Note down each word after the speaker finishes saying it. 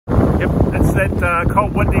Yep, it's that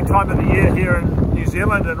cold windy time of the year here in New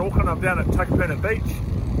Zealand and Auckland. I'm down at Takapuna Beach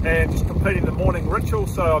and just completing the morning ritual.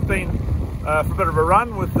 So I've been for a bit of a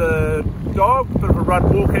run with the dog, a bit of a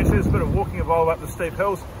run walk actually, there's a bit of walking involved up the steep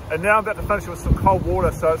hills, and now I'm about to finish with some cold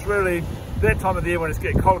water. So it's really that time of the year when it's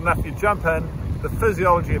getting cold enough you jump in, the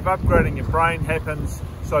physiology of upgrading your brain happens,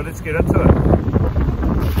 so let's get into it.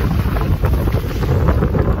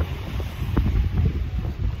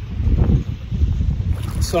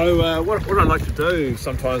 So what I like to do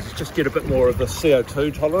sometimes is just get a bit more of the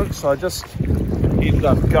CO2 tolerance. So I just ended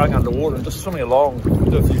up going underwater and just swimming along,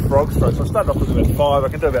 do a few frog strokes. I started off with about 5, I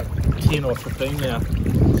can do about 10 or 15 now.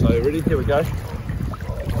 So ready, here we go.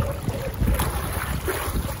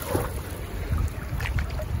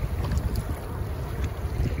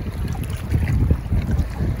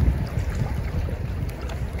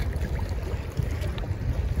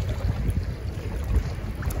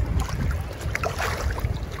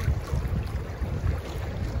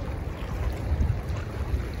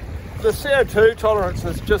 The CO2 tolerance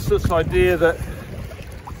is just this idea that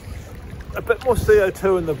a bit more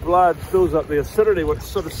CO2 in the blood fills up the acidity, which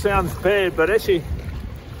sort of sounds bad, but actually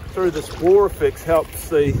through the spore effects helps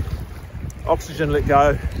the oxygen let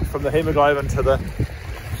go from the hemoglobin to the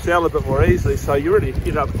cell a bit more easily. So you really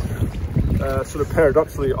end up sort of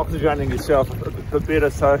paradoxically oxygenating yourself a bit better.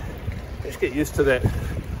 So just get used to that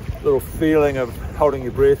little feeling of holding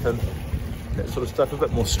your breath and that sort of stuff, a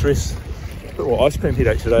bit more stress. A bit more ice cream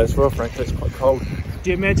headache today as well, frankly, it's quite cold. Do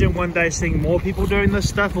you imagine one day seeing more people doing this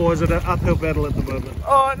stuff, or is it an uphill battle at the moment?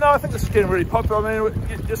 Oh, no, I think this is getting really popular. I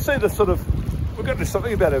mean, you see this sort of, we've got to do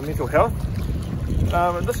something about our mental health.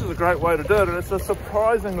 And this is a great way to do it, and it's a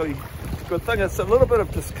surprisingly good thing. It's a little bit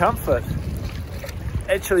of discomfort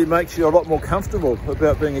actually makes you a lot more comfortable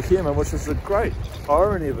about being a human, which is the great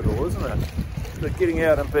irony of it all, isn't it? That getting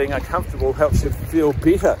out and being uncomfortable helps you feel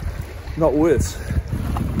better, not worse.